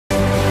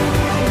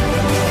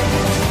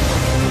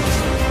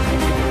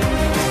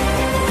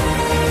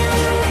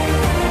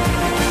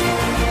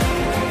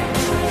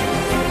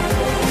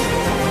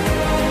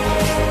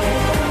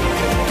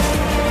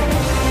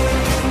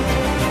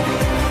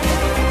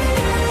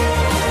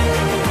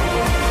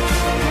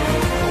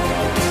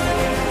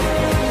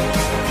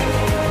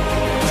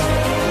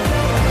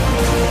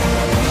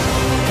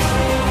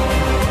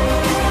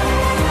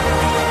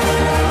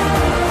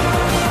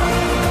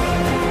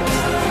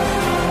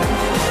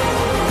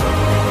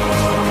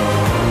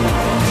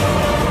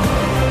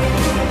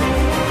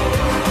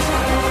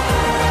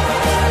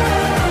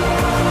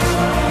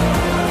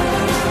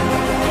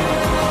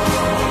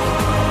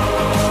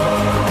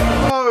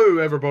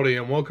everybody,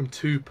 and welcome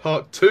to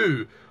part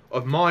 2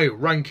 of my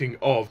ranking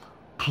of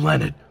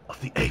Planet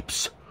of the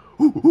Apes.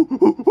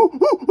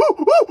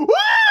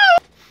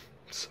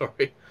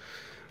 Sorry.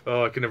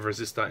 Oh, I can never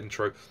resist that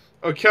intro.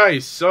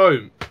 Okay,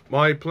 so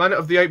my Planet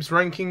of the Apes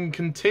ranking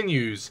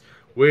continues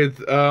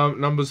with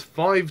numbers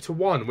 5 to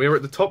 1. We're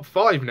at the top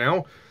 5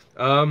 now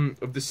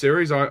of the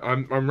series.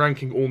 I'm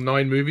ranking all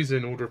 9 movies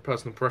in order of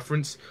personal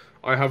preference.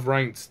 I have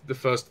ranked the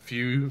first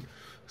few,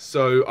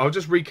 so I'll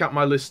just recap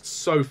my list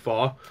so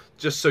far,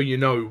 just so you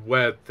know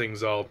where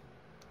things are.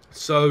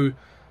 So,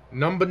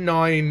 number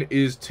 9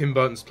 is Tim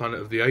Burton's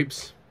Planet of the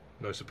Apes.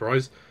 No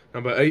surprise.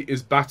 Number 8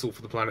 is Battle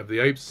for the Planet of the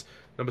Apes.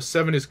 Number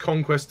 7 is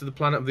Conquest of the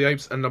Planet of the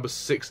Apes. And number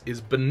 6 is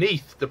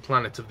Beneath the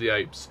Planet of the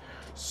Apes.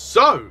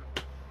 So,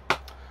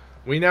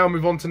 we now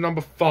move on to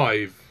number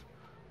 5,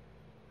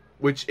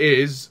 which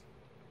is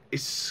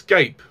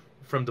Escape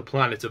from the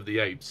Planet of the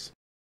Apes.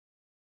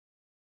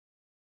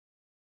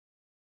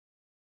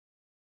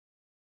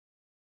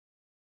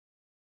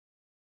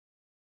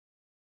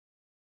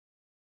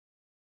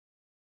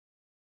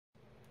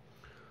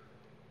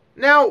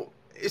 Now,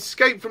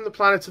 Escape from the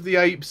Planet of the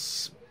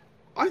Apes,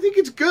 I think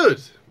it's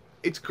good.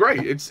 It's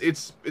great.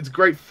 It's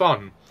great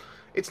fun.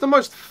 It's the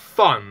most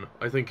fun,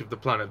 I think, of the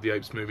Planet of the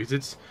Apes movies.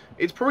 It's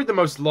probably the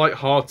most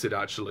light-hearted,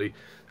 actually.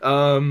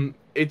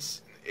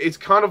 It's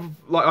kind of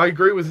like, I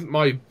agree with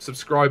my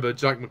subscriber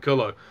Jack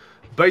McCullough.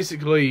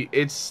 Basically,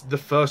 it's the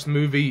first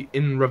movie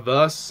in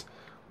reverse,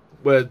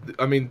 where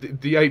I mean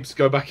the apes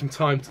go back in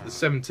time to the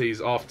 70s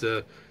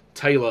after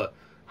Taylor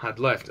had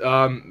left.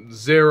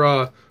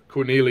 Zira,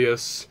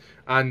 Cornelius,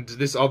 and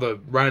this other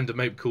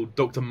random ape called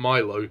Dr.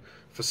 Milo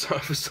for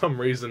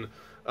some reason.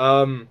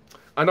 And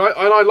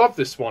I love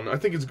this one. I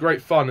think it's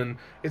great fun, and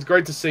it's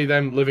great to see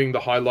them living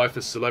the high life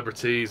as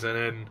celebrities,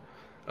 and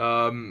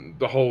then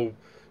the whole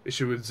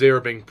issue with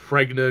Zira being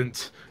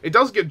pregnant. It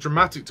does get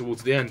dramatic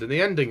towards the end, and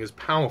the ending is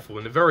powerful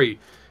and very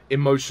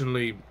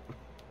emotionally.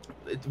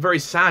 It's very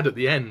sad at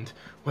the end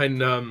when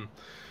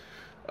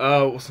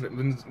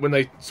when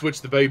they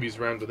switch the babies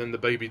around and then the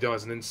baby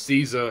dies, and then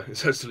Caesar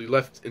is actually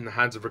left in the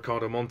hands of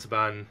Ricardo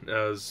Montalban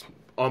as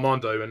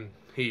Armando, and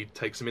he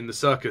takes him in the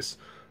circus.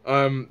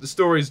 The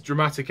story's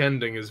dramatic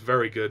ending is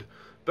very good,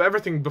 but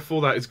everything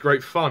before that is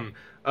great fun.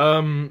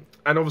 And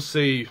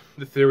obviously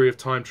the theory of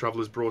time travel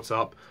is brought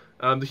up.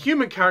 The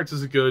human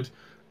characters are good.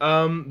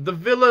 The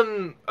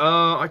villain,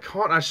 I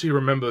can't actually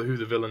remember who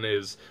the villain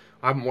is.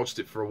 I haven't watched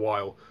it for a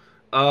while.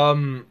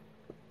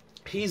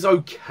 He's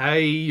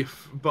okay,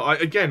 but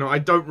I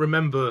don't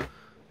remember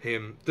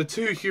him. The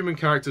two human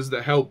characters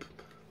that help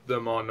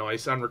them are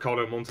nice, and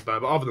Ricardo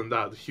Montalban, but other than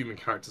that, the human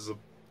characters are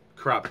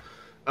crap.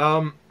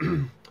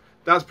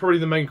 That's probably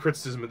the main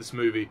criticism of this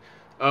movie.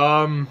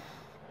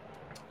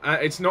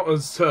 It's not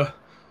as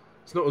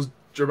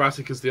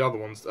dramatic as the other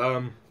ones.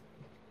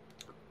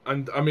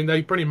 And I mean,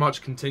 they pretty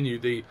much continue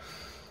the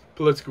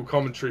political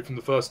commentary from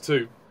the first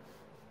two.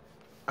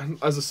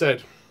 And as I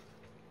said,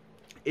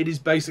 it is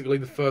basically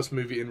the first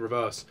movie in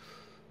reverse.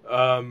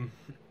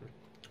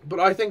 But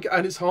I think,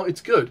 and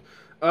it's good.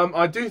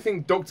 I do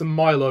think Dr.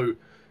 Milo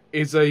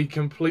is a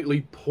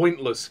completely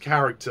pointless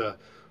character.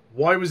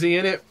 Why was he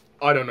in it?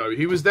 I don't know.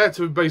 He was there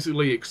to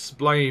basically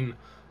explain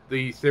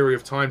the theory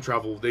of time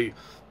travel, the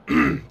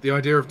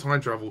idea of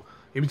time travel.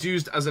 He was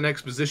used as an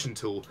exposition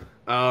tool.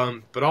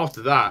 But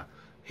after that,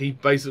 he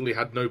basically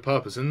had no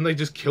purpose, and they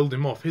just killed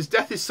him off. His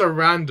death is so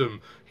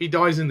random. He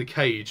dies in the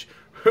cage,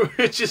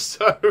 which is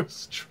so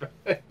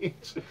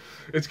strange.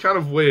 It's kind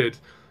of weird.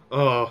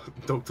 Oh,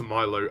 Dr.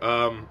 Milo.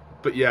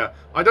 But yeah,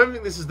 I don't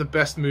think this is the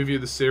best movie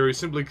of the series,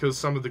 simply because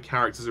some of the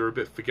characters are a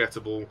bit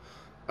forgettable.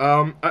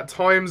 At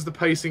times, the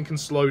pacing can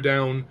slow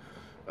down.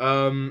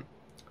 And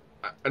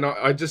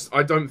I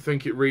don't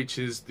think it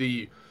reaches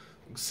the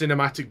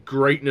cinematic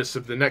greatness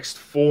of the next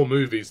 4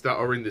 movies that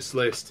are in this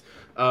list.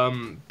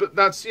 But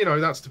that's,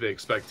 that's to be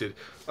expected.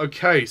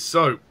 Okay,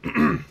 so,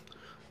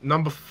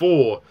 number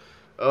 4.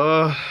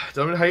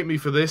 Don't hate me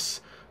for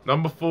this.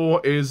 Number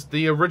 4 is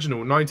the original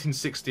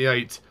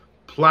 1968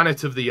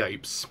 Planet of the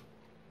Apes.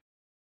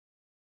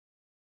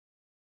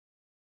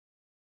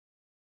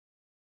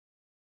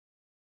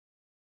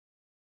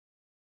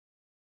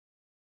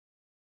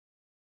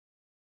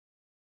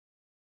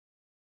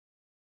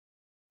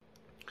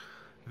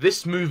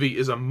 This movie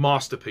is a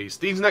masterpiece.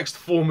 These next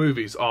 4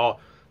 movies are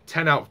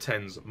 10 out of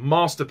 10s.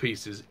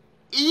 Masterpieces.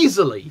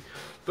 Easily.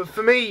 But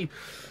for me,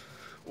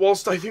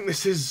 whilst I think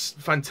this is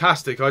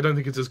fantastic, I don't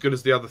think it's as good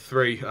as the other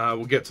 3.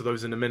 We'll get to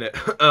those in a minute.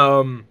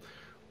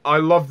 I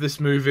love this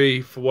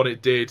movie for what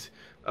it did.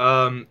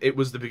 It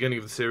was the beginning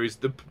of the series.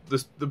 The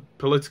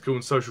political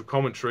and social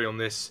commentary on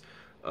this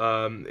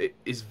it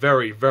is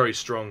very, very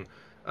strong.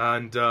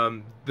 And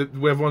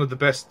we have one of the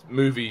best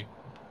movie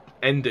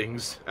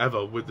endings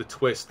ever, with the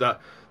twist that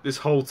this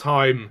whole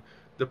time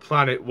the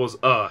planet was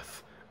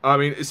Earth. I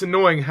mean, it's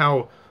annoying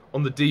how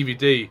on the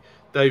DVD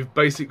they've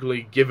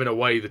basically given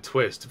away the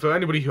twist. For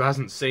anybody who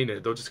hasn't seen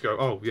it, they'll just go,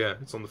 oh yeah,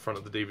 it's on the front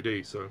of the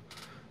DVD, so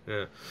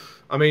yeah.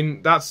 I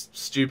mean, that's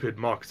stupid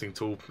marketing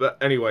tool, but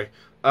anyway,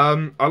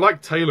 I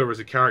like Taylor as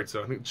a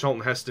character. I think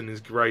Charlton Heston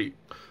is great.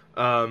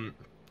 And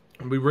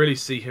we really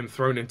see him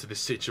thrown into this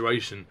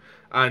situation.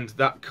 And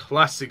that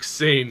classic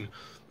scene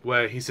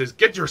where he says,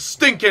 "Get your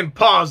stinking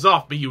paws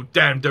off me, you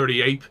damn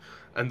dirty ape!"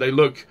 And they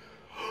look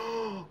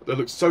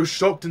so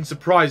shocked and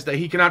surprised that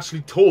he can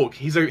actually talk.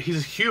 He's a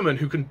human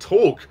who can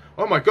talk.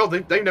 Oh my god,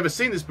 they've never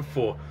seen this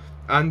before.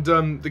 And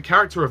the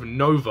character of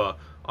Nova,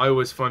 I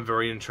always find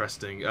very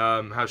interesting.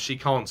 How she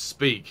can't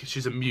speak.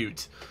 She's a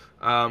mute.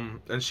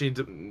 And she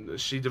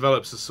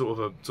develops a sort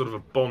of a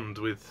bond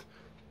with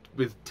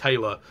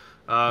Taylor.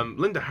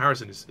 Linda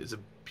Harrison is a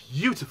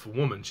beautiful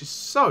woman. She's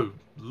so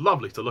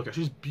lovely to look at.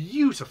 She's a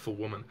beautiful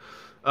woman.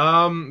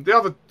 The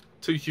other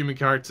two human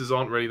characters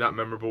aren't really that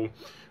memorable.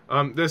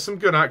 There's some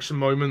good action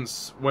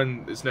moments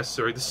when it's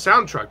necessary. The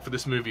soundtrack for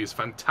this movie is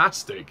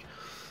fantastic.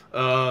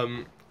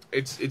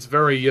 It's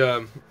very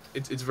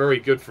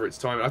good for its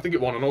time. I think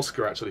it won an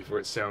Oscar actually for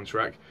its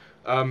soundtrack.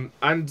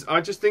 And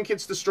I just think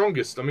it's the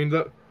strongest. I mean,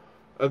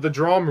 the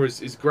drama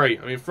is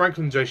great. I mean,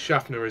 Franklin J.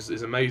 Schaffner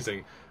is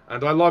amazing.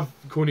 And I love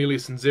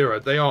Cornelius and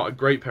Zira. They are a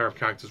great pair of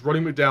characters.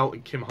 Roddy McDowall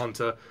and Kim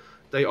Hunter,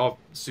 they are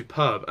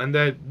superb. And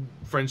their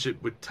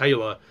friendship with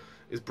Taylor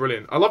is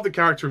brilliant. I love the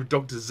character of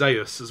Dr.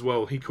 Zaius as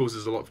well. He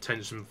causes a lot of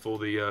tension for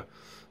the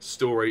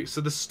story.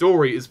 So the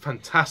story is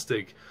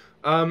fantastic.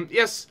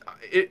 Yes,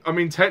 I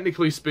mean,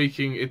 technically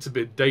speaking, it's a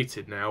bit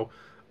dated now.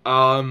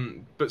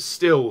 But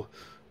still,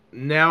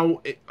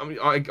 now,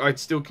 I'd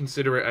still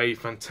consider it a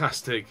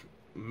fantastic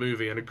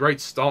movie and a great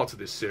start to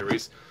this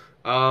series.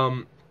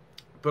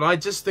 But I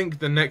just think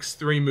the next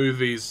three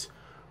movies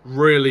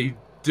really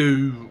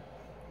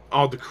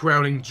are the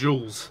crowning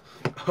jewels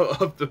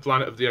of the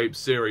Planet of the Apes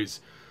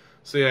series.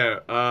 So yeah,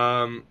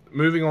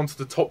 moving on to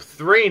the top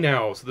three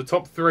now. So the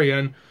top three,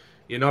 and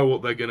you know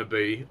what they're going to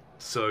be.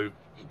 So,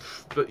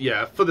 but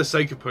yeah, for the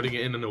sake of putting it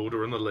in an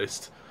order on the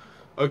list.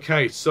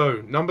 Okay,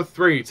 so number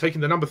three,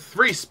 taking the number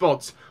 3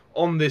 spot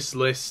on this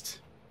list,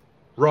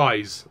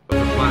 Rise of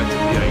the Planet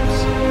of the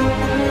Apes.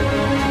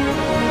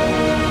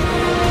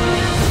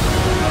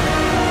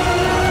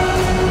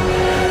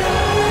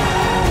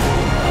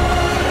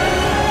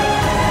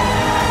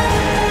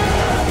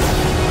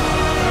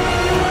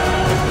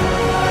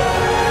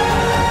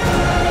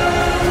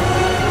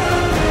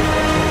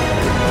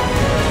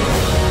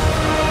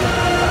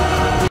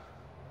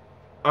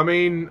 I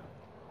mean,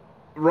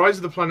 Rise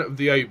of the Planet of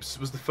the Apes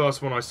was the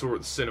first one I saw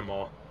at the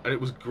cinema, and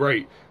it was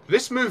great.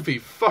 This movie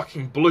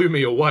fucking blew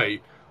me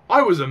away.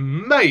 I was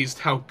amazed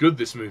how good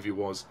this movie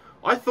was.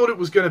 I thought it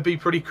was going to be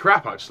pretty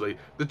crap, actually.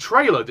 The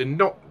trailer did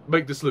not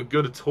make this look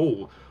good at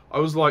all. I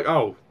was like,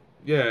 oh,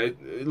 yeah,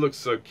 it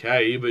looks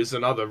okay, but it's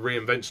another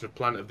reinvention of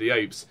Planet of the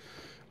Apes.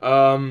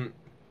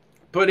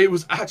 But it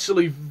was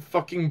actually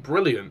fucking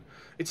brilliant.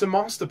 It's a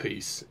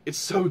masterpiece. It's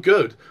so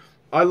good.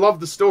 I love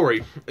the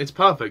story. It's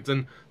perfect,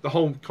 and the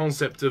whole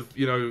concept of,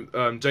 you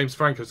know, James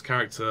Franco's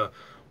character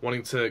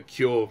wanting to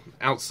cure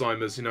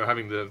Alzheimer's, you know,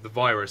 having the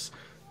virus,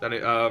 then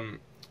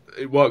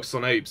it works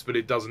on apes, but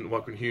it doesn't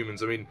work on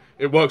humans. I mean,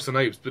 it works on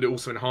apes, but it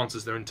also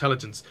enhances their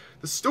intelligence.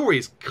 The story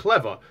is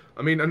clever.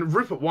 I mean, and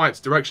Rupert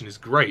Wyatt's direction is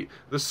great.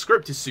 The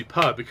script is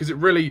superb because it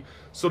really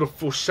sort of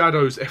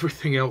foreshadows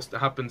everything else that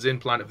happens in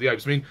Planet of the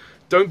Apes. I mean,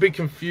 don't be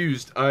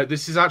confused.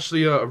 This is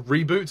actually a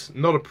reboot,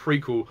 not a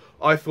prequel.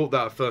 I thought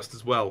that at first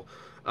as well.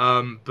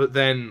 But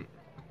then,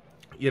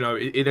 you know,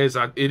 it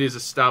is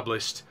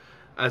established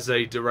as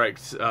a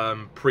direct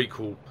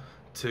prequel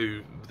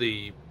to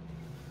the...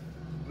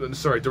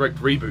 Sorry, direct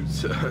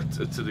reboot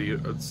to the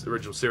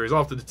original series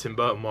after the Tim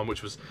Burton one,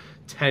 which was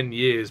 10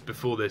 years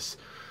before this.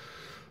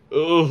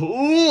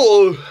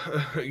 Yeah,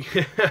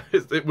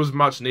 it was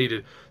much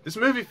needed. This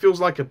movie feels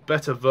like a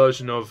better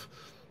version of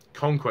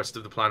Conquest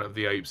of the Planet of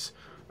the Apes.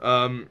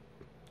 I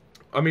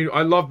mean,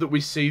 I love that we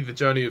see the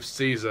journey of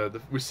Caesar.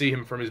 We see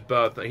him from his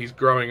birth, that he's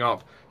growing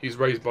up, he's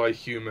raised by a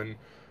human.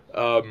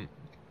 Then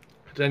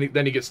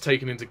he gets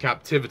taken into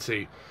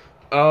captivity.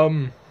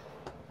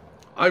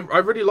 I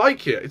really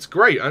like it. It's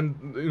great,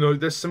 and you know,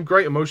 there's some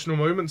great emotional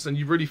moments, and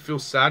you really feel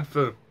sad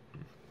for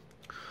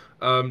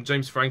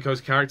James Franco's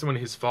character when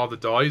his father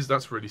dies.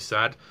 That's really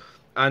sad,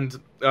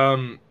 and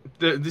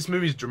this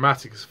movie's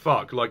dramatic as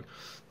fuck. Like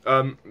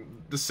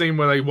the scene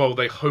where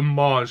they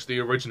homage the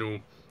original,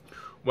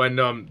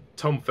 when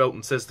Tom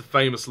Felton says the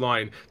famous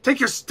line,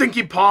 "Take your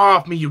stinky paw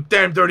off me, you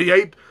damn dirty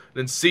ape!"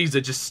 Then Caesar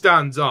just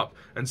stands up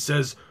and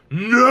says,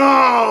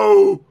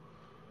 "No!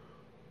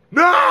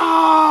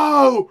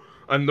 No!"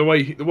 And the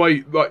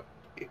way like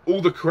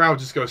all the crowd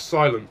just goes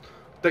silent.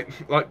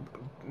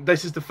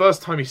 This is the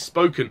first time he's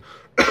spoken,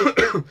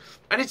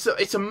 and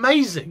it's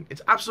amazing.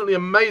 It's absolutely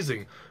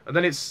amazing. And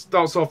then it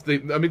starts off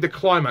the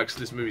climax of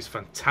this movie is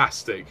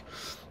fantastic.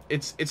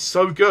 It's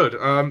so good.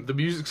 The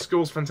music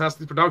score's fantastic.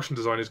 The production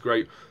design is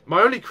great.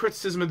 My only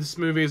criticism of this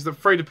movie is that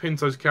Freida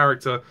Pinto's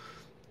character,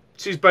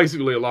 she's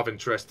basically a love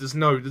interest. There's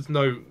no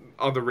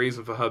other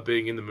reason for her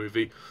being in the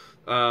movie.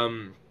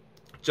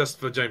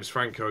 Just for James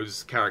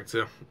Franco's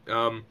character.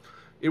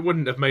 It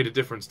wouldn't have made a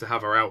difference to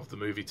have her out of the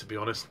movie, to be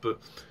honest, but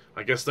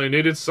I guess they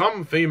needed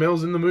some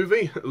females in the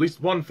movie, at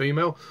least one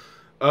female.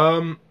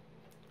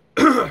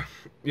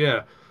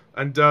 Yeah,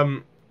 and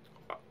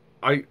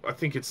I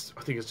think it's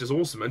just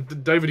awesome.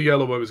 And David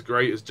Oyelowo was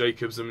great as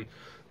Jacobs, and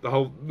the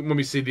whole when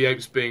we see the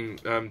apes being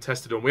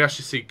tested on, we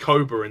actually see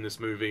Cobra in this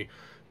movie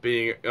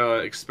being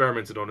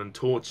experimented on and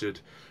tortured.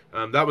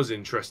 That was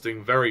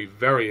interesting, very,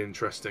 very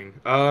interesting.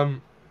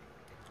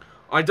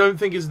 I don't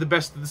think it's the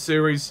best of the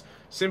series,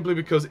 simply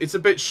because it's a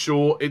bit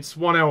short. It's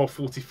 1 hour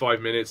 45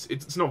 minutes.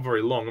 It's not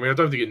very long. I mean, I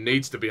don't think it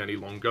needs to be any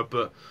longer,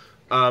 but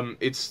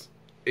it's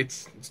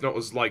not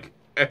as like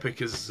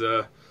epic as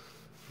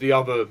the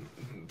other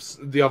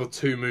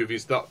two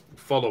movies that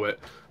follow it.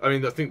 I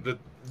mean, I think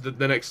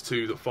the next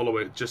two that follow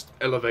it just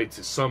elevates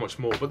it so much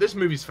more. But this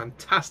movie's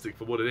fantastic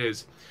for what it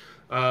is.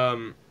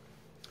 As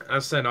I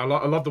said, I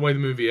love the way the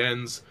movie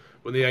ends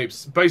when the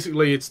apes...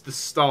 Basically, it's the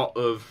start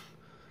of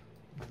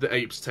the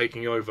apes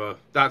taking over.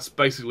 That's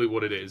basically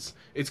what it is.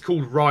 It's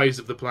called Rise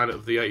of the Planet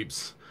of the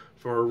Apes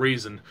for a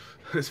reason.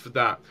 It's for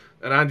that.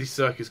 And Andy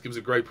Serkis gives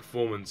a great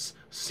performance.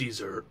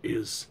 Caesar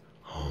is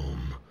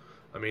home.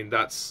 I mean,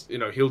 that's... You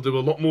know, he'll do a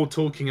lot more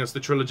talking as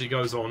the trilogy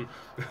goes on.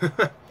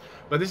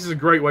 But this is a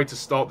great way to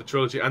start the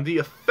trilogy, and the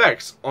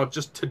effects are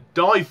just to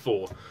die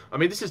for. I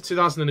mean, this is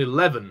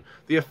 2011.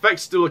 The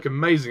effects still look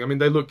amazing. I mean,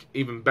 they look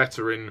even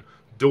better in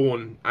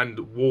Dawn and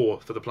War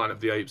for the Planet of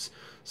the Apes.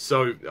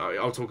 So,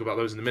 I'll talk about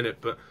those in a minute,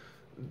 but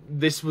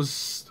this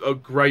was a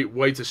great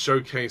way to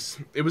showcase...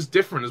 It was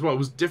different as well. It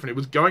was different. It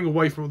was going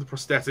away from all the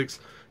prosthetics.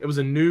 It was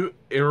a new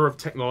era of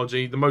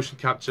technology, the motion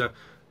capture,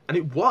 and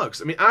it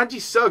works. I mean, Andy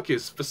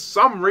Serkis, for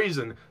some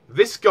reason,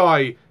 this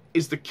guy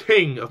is the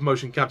king of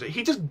motion capture.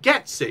 He just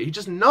gets it. He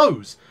just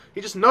knows.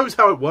 He just knows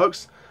how it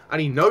works,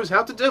 and he knows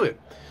how to do it.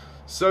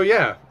 So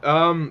yeah,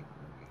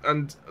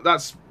 and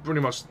that's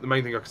pretty much the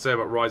main thing I can say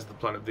about Rise of the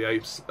Planet of the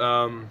Apes.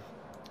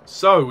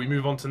 So we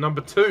move on to number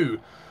 2.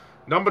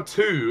 Number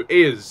 2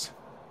 is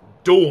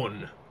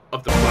Dawn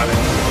of the Planet.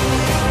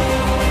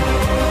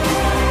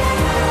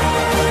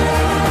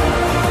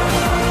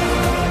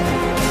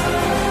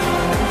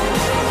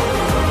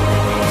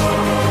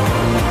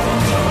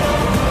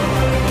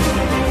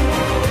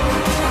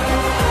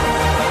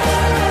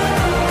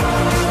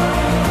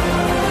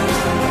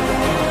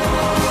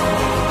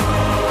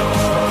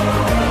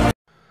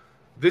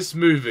 This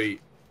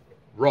movie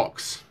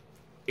rocks.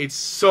 It's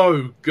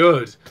so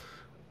good.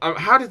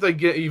 How did they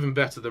get even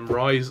better than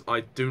Rise?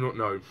 I do not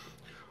know.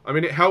 I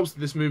mean, it helps that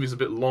this movie is a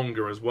bit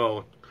longer as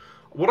well.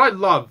 What I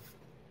love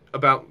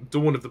about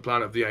Dawn of the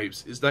Planet of the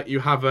Apes is that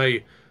you have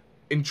a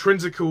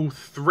intrinsical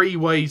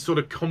three-way sort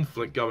of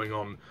conflict going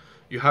on.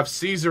 You have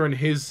Caesar and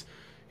his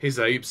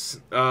apes.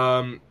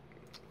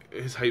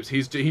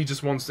 He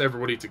just wants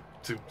everybody to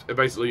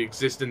basically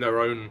exist in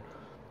their own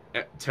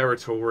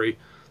territory.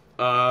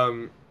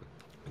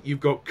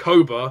 You've got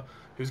Cobra,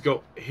 who's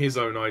got his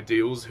own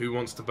ideals, who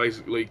wants to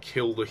basically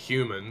kill the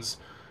humans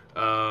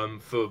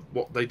for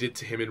what they did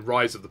to him in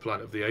Rise of the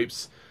Planet of the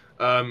Apes.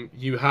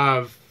 You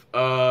have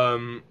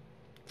Gary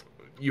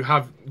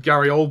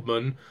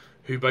Oldman,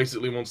 who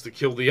basically wants to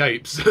kill the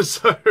apes.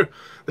 So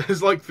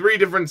there's like 3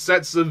 different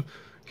sets of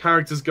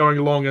characters going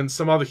along, and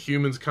some other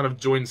humans kind of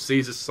join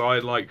Caesar's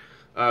side, like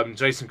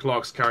Jason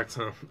Clarke's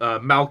character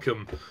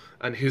Malcolm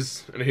and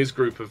his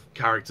group of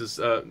characters.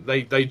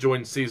 They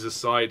join Caesar's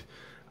side.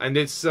 And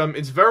it's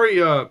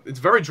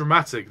very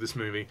dramatic, this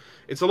movie.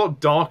 It's a lot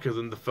darker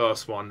than the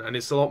first one, and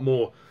it's a lot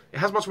more... It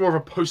has much more of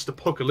a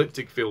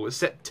post-apocalyptic feel. It's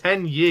set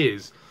 10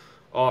 years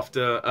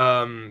after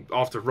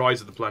Rise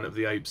of the Planet of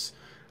the Apes.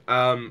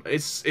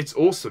 It's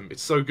awesome.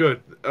 It's so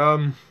good.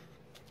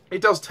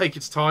 It does take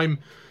its time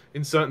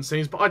in certain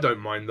scenes, but I don't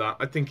mind that.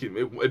 I think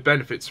it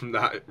benefits from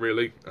that,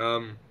 really.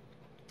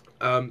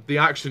 The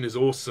action is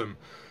awesome.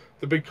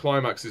 The big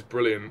climax is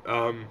brilliant.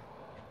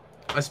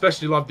 I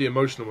especially love the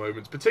emotional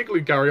moments,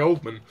 particularly Gary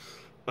Oldman.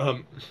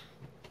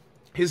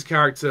 His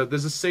character,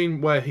 there's a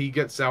scene where he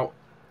gets out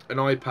an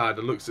iPad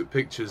and looks at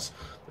pictures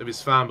of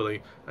his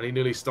family, and he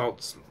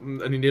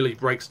nearly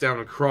breaks down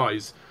and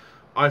cries.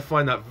 I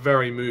find that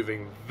very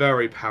moving,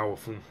 very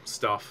powerful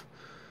stuff.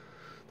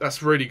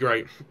 That's really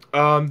great.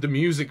 The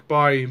music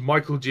by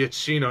Michael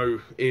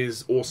Giacchino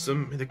is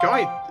awesome. The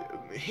guy,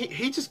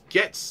 he just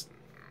gets...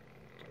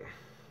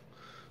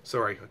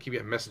 Sorry, I keep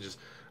getting messages.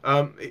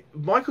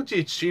 Michael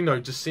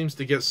Giacchino just seems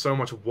to get so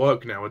much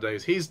work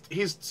nowadays.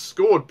 He's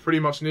scored pretty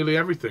much nearly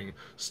everything.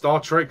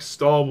 Star Trek,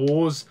 Star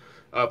Wars,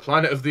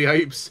 Planet of the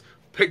Apes,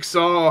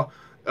 Pixar,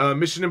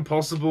 Mission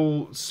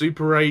Impossible,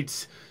 Super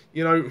 8.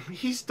 You know,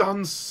 he's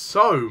done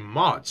so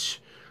much.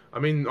 I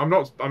mean, I'm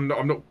not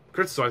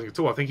criticizing at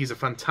all. I think he's a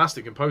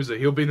fantastic composer.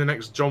 He'll be the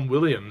next John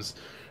Williams.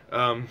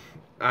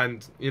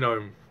 And you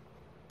know,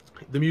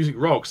 the music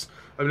rocks.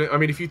 I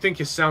mean, if you think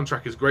his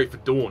soundtrack is great for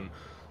Dawn,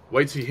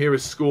 wait till you hear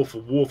his score for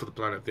War for the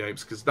Planet of the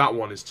Apes, because that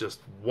one is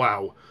just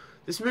wow.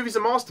 This movie's a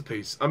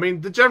masterpiece. I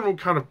mean, the general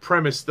kind of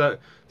premise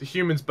that the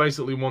humans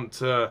basically want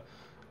to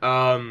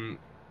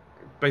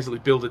basically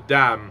build a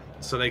dam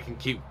so they can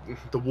keep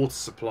the water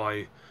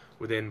supply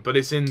within, but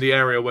it's in the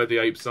area where the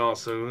apes are,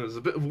 so there's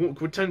a bit of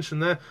awkward tension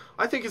there.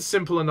 I think it's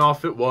simple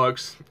enough, it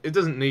works. It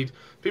doesn't need...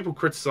 People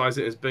criticise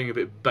it as being a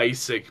bit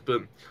basic,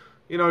 but,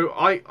 you know,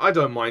 I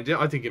don't mind it.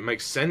 I think it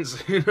makes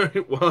sense, you know,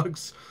 it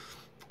works.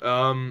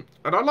 And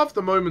I love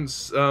the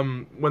moments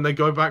when they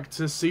go back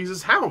to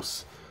Caesar's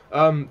house.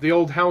 The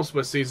old house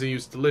where Caesar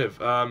used to live,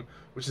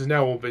 which has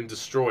now all been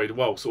destroyed,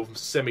 well, sort of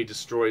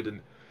semi-destroyed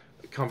and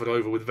covered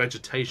over with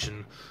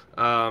vegetation.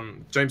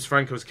 James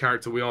Franco's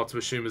character, we are to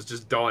assume, has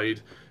just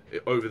died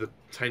over the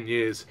 10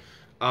 years.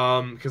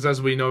 Because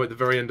as we know at the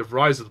very end of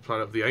Rise of the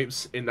Planet of the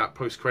Apes, in that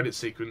post-credit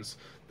sequence,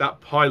 that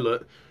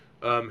pilot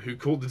who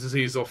caught the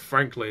disease off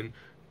Franklin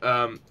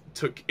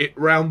took it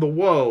round the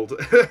world.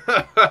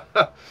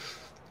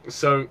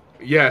 So,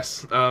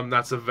 yes,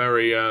 that's a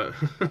very...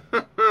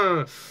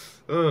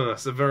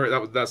 that's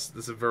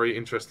a very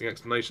interesting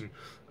explanation.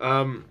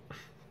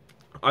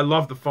 I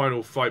love the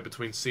final fight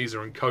between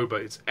Caesar and Koba.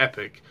 It's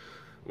epic.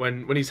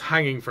 When he's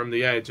hanging from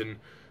the edge and,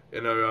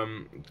 you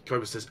know,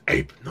 Koba says,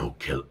 "Ape, no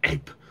kill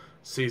ape."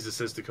 Caesar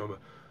says to Koba,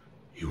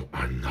 "You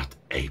are not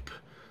ape."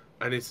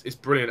 And it's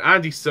brilliant.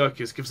 Andy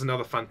Serkis gives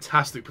another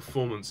fantastic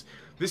performance.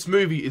 This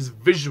movie is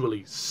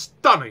visually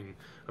stunning.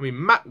 I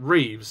mean, Matt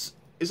Reeves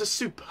is a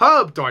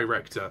superb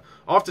director.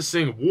 After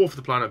seeing War for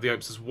the Planet of the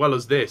Apes as well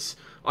as this,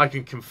 I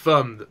can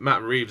confirm that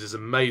Matt Reeves is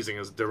amazing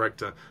as a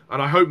director.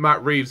 And I hope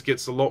Matt Reeves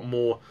gets a lot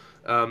more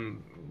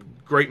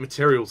great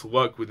material to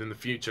work with in the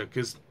future,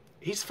 because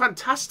he's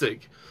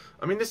fantastic.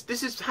 I mean,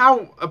 this is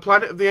how a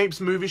Planet of the Apes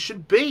movie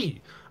should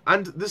be.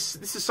 And this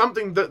is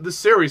something that the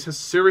series has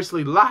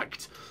seriously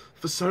lacked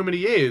for so many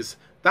years.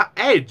 That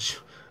edge.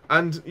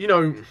 And, you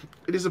know,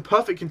 it is a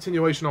perfect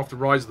continuation after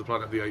Rise of the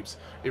Planet of the Apes.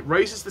 It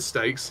raises the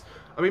stakes.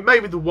 I mean,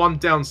 maybe the one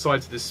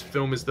downside to this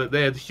film is that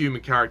the human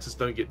characters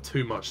don't get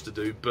too much to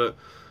do, but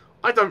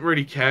I don't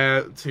really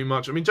care too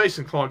much. I mean,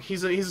 Jason Clarke,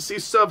 he's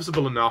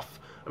serviceable enough.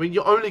 I mean,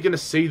 you're only going to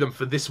see them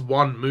for this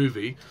one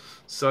movie,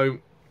 so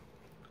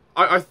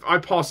I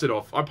pass it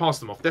off. I pass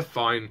them off. They're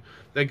fine.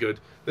 They're good.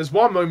 There's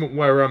one moment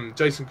where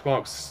Jason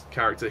Clarke's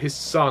character, his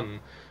son,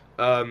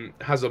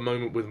 has a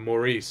moment with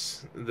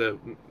Maurice,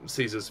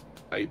 Caesar's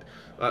ape,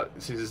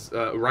 Caesar's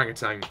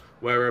orangutan,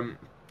 where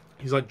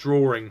he's like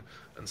drawing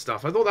and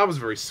stuff. I thought that was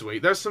very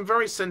sweet. There's some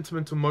very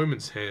sentimental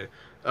moments here,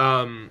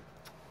 and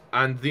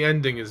the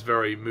ending is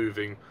very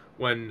moving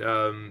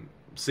when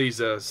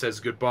Caesar says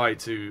goodbye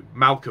to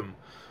Malcolm.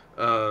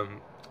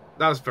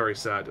 That's very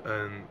sad,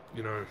 and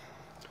you know,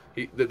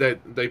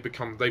 they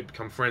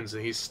become friends,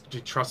 and he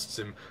trusts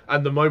him.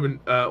 And the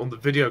moment on the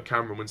video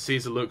camera when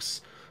Caesar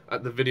looks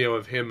at the video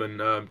of him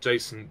and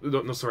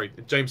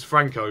James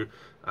Franco,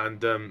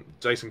 and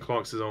Jason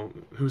Clarke says, "Oh,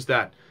 who's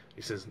that?"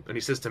 He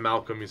says to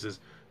Malcolm, he says,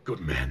 "Good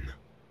men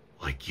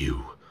like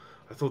you."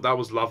 I thought that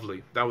was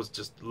lovely. That was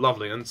just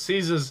lovely. And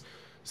Caesar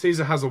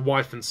has a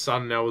wife and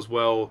son now as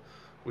well,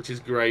 which is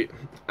great.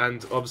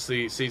 And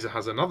obviously Caesar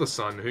has another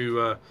son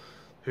who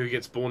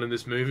gets born in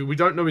this movie. We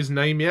don't know his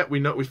name yet.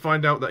 We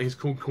find out that he's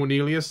called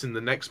Cornelius in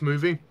the next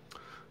movie.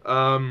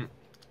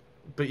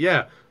 But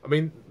yeah, I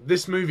mean,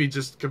 this movie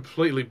just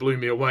completely blew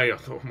me away. I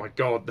thought, oh my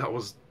god, that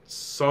was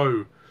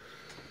so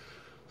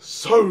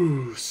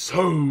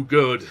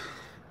good.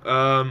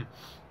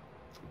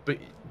 But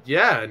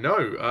yeah,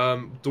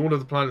 no, Dawn of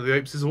the Planet of the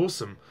Apes is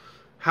awesome.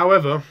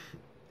 However,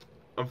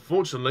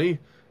 unfortunately,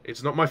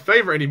 it's not my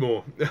favourite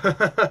anymore.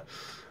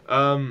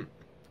 A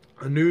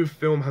new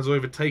film has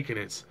overtaken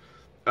it.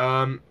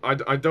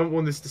 I don't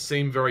want this to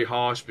seem very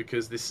harsh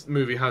because this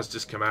movie has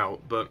just come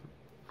out, but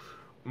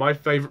my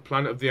favourite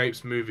Planet of the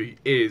Apes movie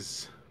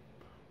is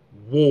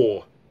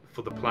War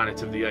for the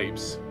Planet of the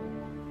Apes.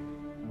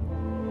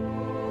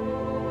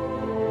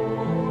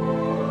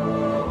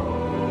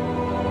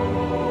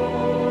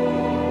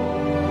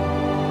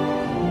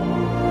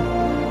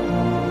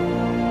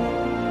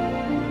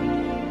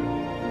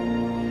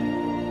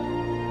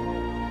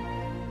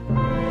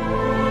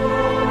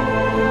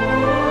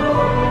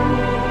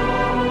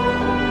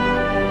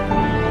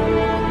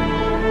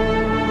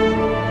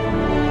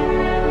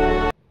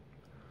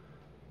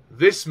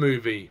 This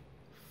movie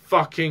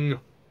fucking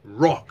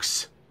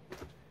rocks.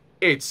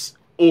 It's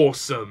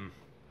awesome.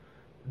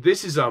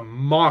 This is a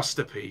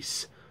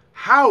masterpiece.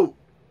 How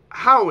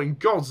in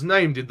God's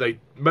name did they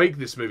make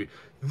this movie?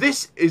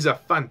 This is a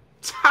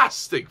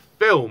fantastic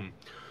film.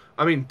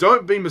 I mean,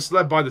 don't be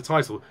misled by the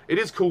title. It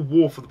is called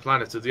War for the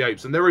Planet of the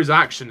Apes, and there is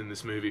action in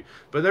this movie,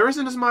 but there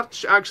isn't as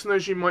much action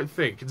as you might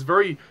think. It's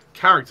very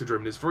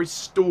character-driven. It's very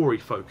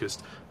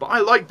story-focused, but I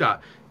like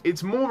that.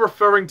 It's more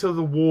referring to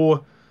the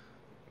war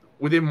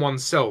within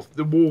oneself,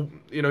 the war,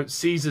 you know,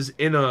 Caesar's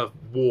inner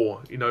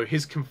war, you know,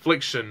 his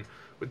confliction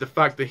with the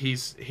fact that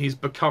he's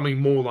becoming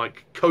more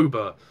like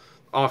Koba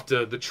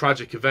after the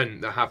tragic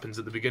event that happens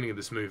at the beginning of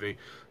this movie,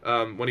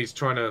 when he's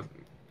trying to,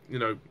 you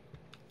know,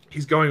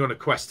 he's going on a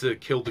quest to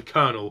kill the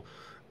colonel,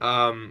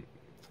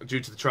 due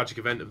to the tragic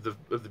event of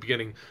the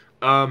beginning,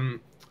 and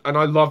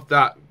I love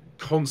that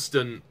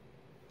constant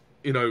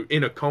you know,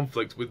 inner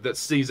conflict with that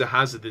Caesar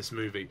has in this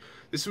movie.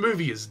 This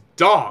movie is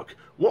dark.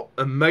 What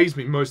amazed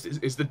me most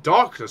is the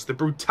darkness, the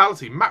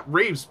brutality. Matt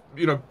Reeves,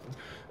 you know,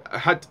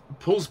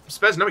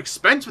 spares no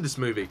expense with this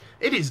movie.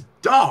 It is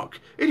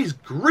dark. It is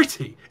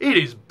gritty. It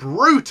is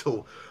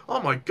brutal. Oh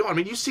my god! I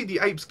mean, you see the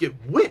apes get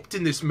whipped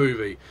in this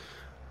movie,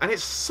 and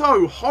it's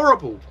so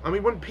horrible. I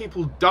mean, when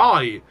people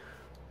die,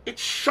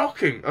 it's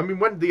shocking. I mean,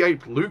 when the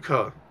ape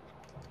Luca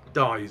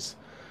dies,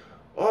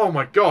 oh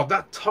my god,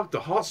 that tugged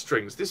the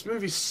heartstrings. This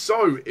movie's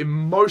so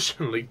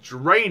emotionally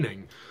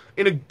draining,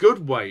 in a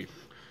good way.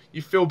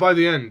 You feel by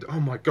the end,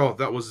 oh my god,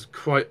 that was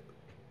quite...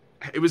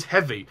 It was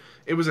heavy.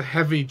 It was a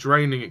heavy,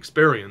 draining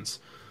experience.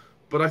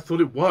 But I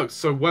thought it worked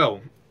so well.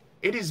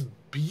 It is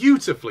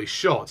beautifully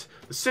shot.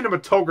 The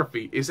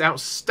cinematography is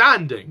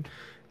outstanding.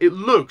 It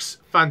looks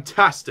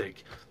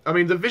fantastic. I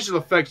mean, the visual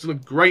effects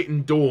look great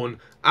in Dawn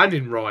and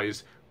in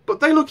Rise,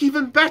 but they look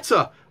even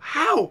better.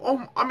 How?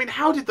 Oh, I mean,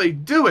 how did they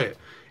do it?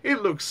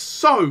 It looks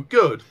so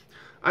good.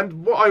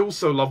 And what I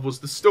also love was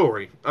the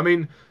story. I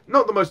mean,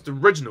 not the most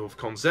original of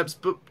concepts,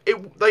 but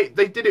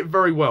they did it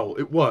very well.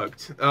 It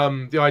worked.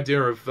 The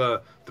idea of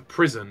the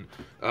prison,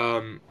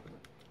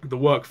 the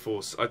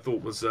workforce, I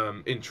thought was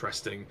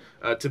interesting,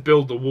 to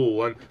build the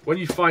wall. And when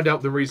you find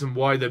out the reason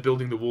why they're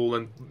building the wall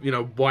and, you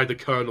know, why the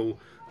Colonel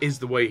is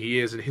the way he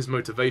is and his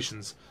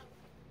motivations,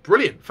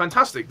 brilliant,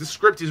 fantastic. The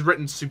script is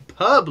written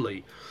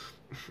superbly.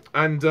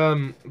 And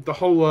the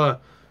whole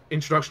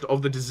introduction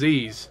of the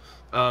disease,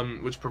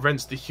 which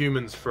prevents the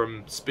humans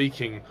from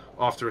speaking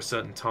after a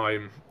certain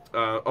time,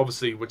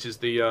 obviously, which is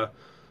the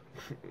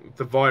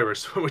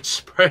virus which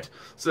spread,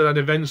 so that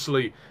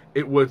eventually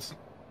it would,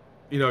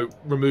 you know,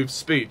 remove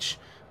speech,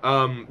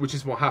 which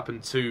is what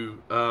happened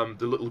to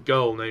the little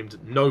girl named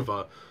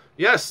Nova.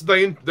 Yes,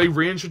 they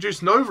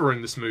reintroduced Nova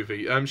in this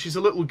movie. She's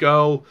a little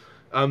girl.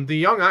 The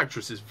young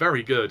actress is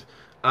very good.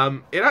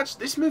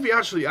 This movie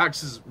actually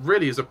acts as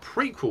a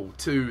prequel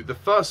to the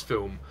first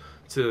film,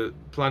 to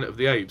Planet of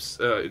the Apes,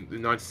 in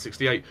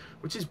 1968,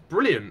 which is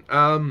brilliant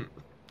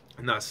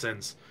in that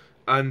sense.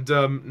 And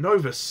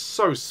Nova's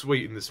so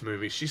sweet in this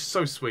movie. She's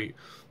so sweet.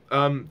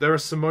 There are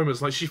some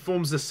moments, like she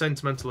forms this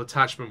sentimental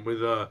attachment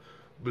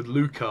with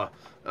Luca,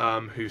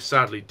 who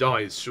sadly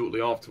dies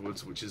shortly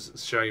afterwards, which is a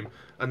shame.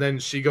 And then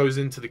she goes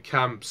into the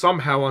camp,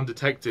 somehow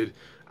undetected,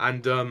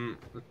 and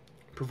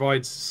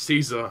provides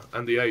Caesar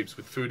and the apes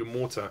with food and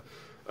water.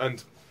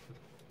 And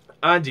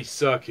Andy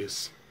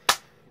Serkis,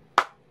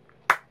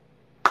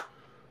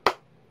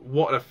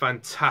 what a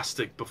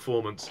fantastic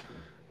performance.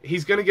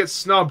 He's going to get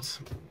snubbed.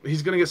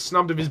 He's going to get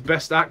snubbed of his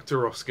Best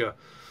Actor Oscar.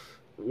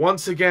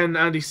 Once again,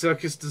 Andy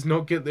Serkis does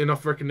not get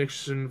enough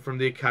recognition from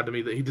the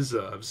Academy that he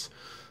deserves.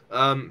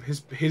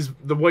 The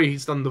way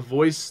he's done the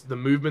voice, the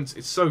movements,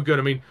 it's so good.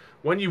 I mean,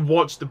 when you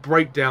watch the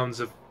breakdowns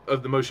of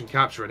the motion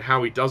capture and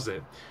how he does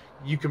it,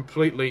 you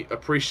completely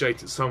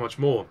appreciate it so much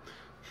more.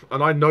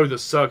 And I know that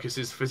Serkis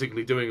is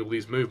physically doing all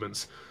these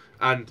movements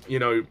and, you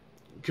know,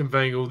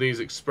 conveying all these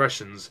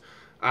expressions.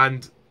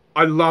 And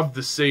I love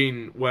the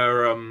scene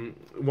where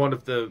one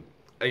of the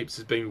apes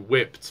is being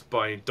whipped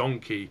by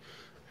Donkey,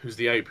 who's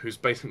the ape who's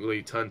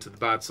basically turned to the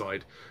bad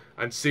side,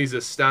 and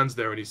Caesar stands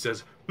there and he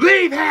says,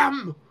 "Leave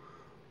him!"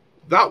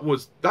 That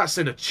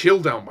sent a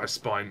chill down my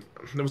spine.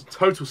 There was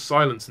total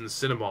silence in the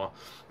cinema,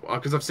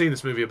 because I've seen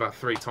this movie about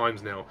 3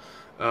 times now.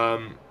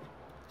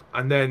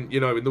 And then, you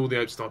know, and all the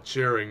apes start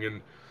cheering,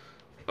 and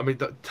I mean,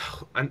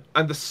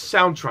 and the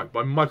soundtrack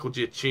by Michael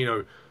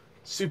Giacchino,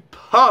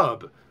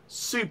 superb.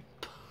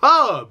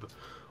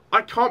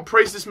 I can't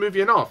praise this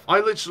movie enough. I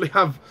literally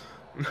have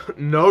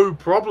no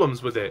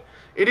problems with it.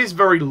 It is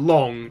very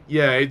long.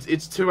 Yeah,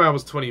 it's 2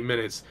 hours, 20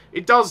 minutes.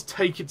 It does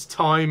take its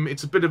time.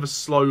 It's a bit of a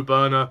slow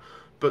burner,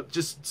 but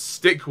just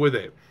stick with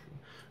it,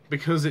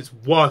 because it's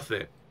worth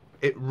it.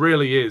 It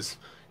really is.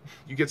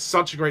 You get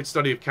such a great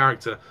study of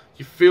character.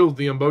 You feel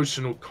the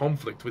emotional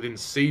conflict within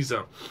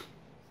Caesar.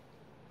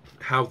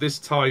 How this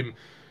time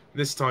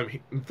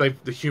the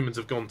humans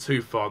have gone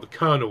too far. The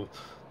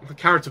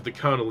character of the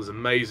Colonel is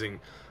amazing,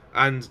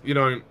 and you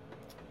know,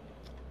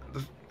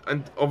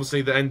 and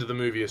obviously the end of the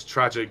movie is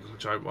tragic,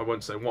 which I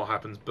won't say what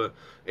happens, but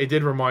it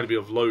did remind me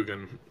of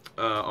Logan.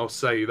 I'll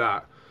say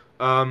that.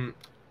 A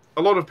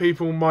lot of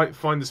people might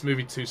find this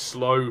movie too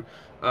slow.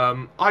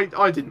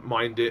 I didn't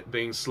mind it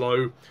being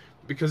slow,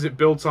 because it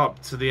built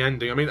up to the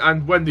ending. I mean,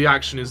 and when the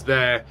action is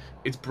there,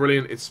 it's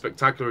brilliant, it's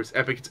spectacular, it's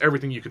epic, it's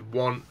everything you could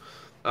want.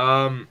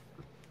 I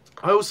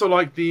also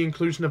like the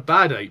inclusion of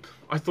Bad Ape.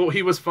 I thought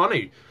he was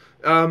funny.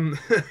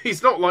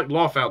 He's not like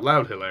laugh out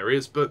loud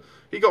hilarious, but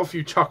he got a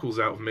few chuckles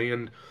out of me,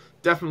 and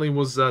definitely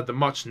was the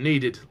much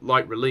needed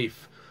light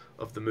relief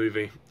of the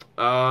movie.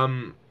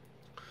 And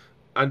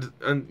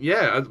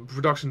yeah,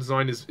 production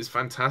design is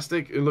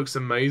fantastic. It looks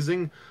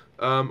amazing.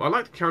 I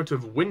like the character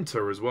of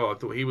Winter as well. I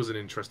thought he was an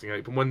interesting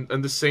ape,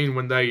 and the scene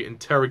when they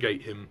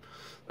interrogate him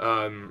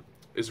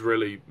is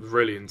really,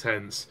 really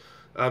intense.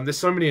 There's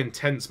so many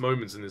intense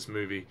moments in this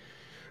movie.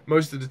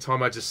 Most of the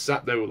time, I just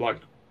sat there with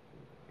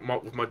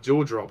my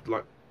jaw dropped,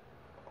 like,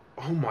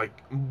 oh my,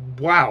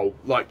 wow,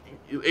 like,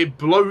 it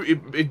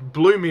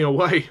blew me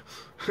away.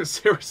 It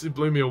seriously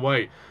blew me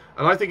away.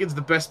 And I think it's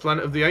the best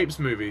Planet of the Apes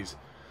movies.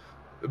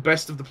 The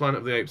best of the Planet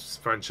of the Apes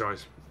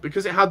franchise.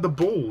 Because it had the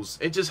balls.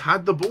 It just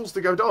had the balls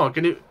to go dark.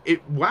 And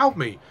it wowed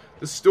me.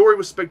 The story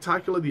was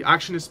spectacular. The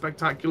action is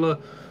spectacular.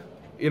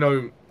 You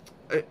know,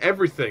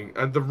 everything.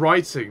 And the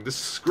writing, the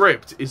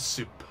script is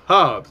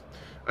superb.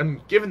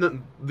 And given that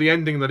the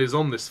ending that is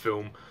on this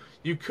film,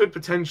 you could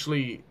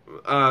potentially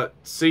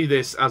see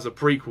this as a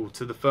prequel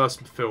to the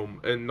first film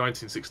in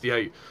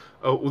 1968.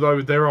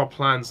 Although there are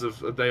plans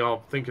of, they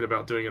are thinking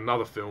about doing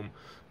another film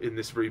in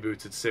this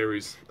rebooted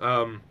series.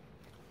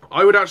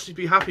 I would actually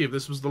be happy if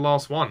this was the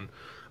last one.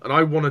 And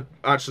I want to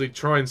actually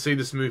try and see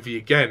this movie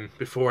again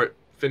before it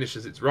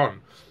finishes its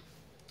run.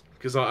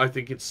 Because I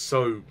think it's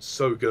so,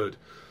 so good.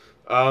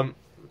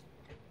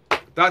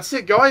 That's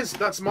it, guys.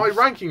 That's my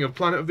ranking of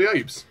Planet of the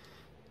Apes.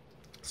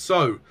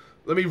 So,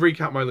 let me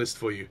recap my list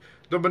for you.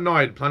 Number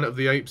 9, Planet of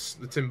the Apes,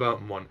 the Tim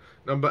Burton one.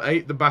 Number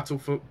 8, The Battle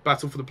for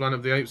the Planet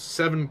of the Apes.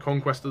 7,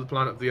 Conquest of the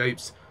Planet of the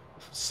Apes.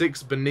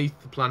 6,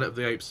 Beneath the Planet of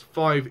the Apes.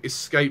 5,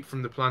 Escape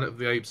from the Planet of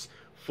the Apes.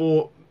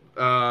 4,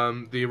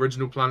 The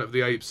Original Planet of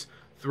the Apes.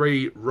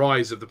 3,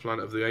 Rise of the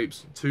Planet of the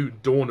Apes. 2,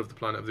 Dawn of the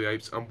Planet of the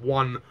Apes. And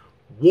 1,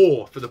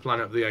 War for the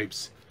Planet of the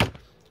Apes.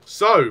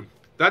 So,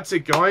 that's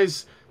it,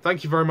 guys.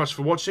 Thank you very much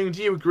for watching.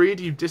 Do you agree?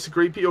 Do you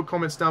disagree? Put your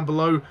comments down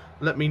below.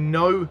 Let me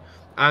know.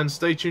 And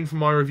stay tuned for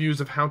my reviews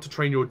of How to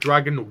Train Your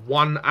Dragon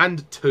 1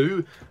 and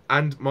 2.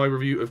 And my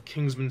review of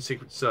Kingsman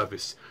Secret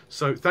Service.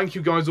 So, thank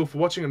you guys all for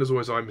watching. And as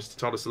always, I'm Mr.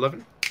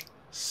 TARDIS11.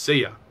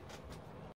 See ya.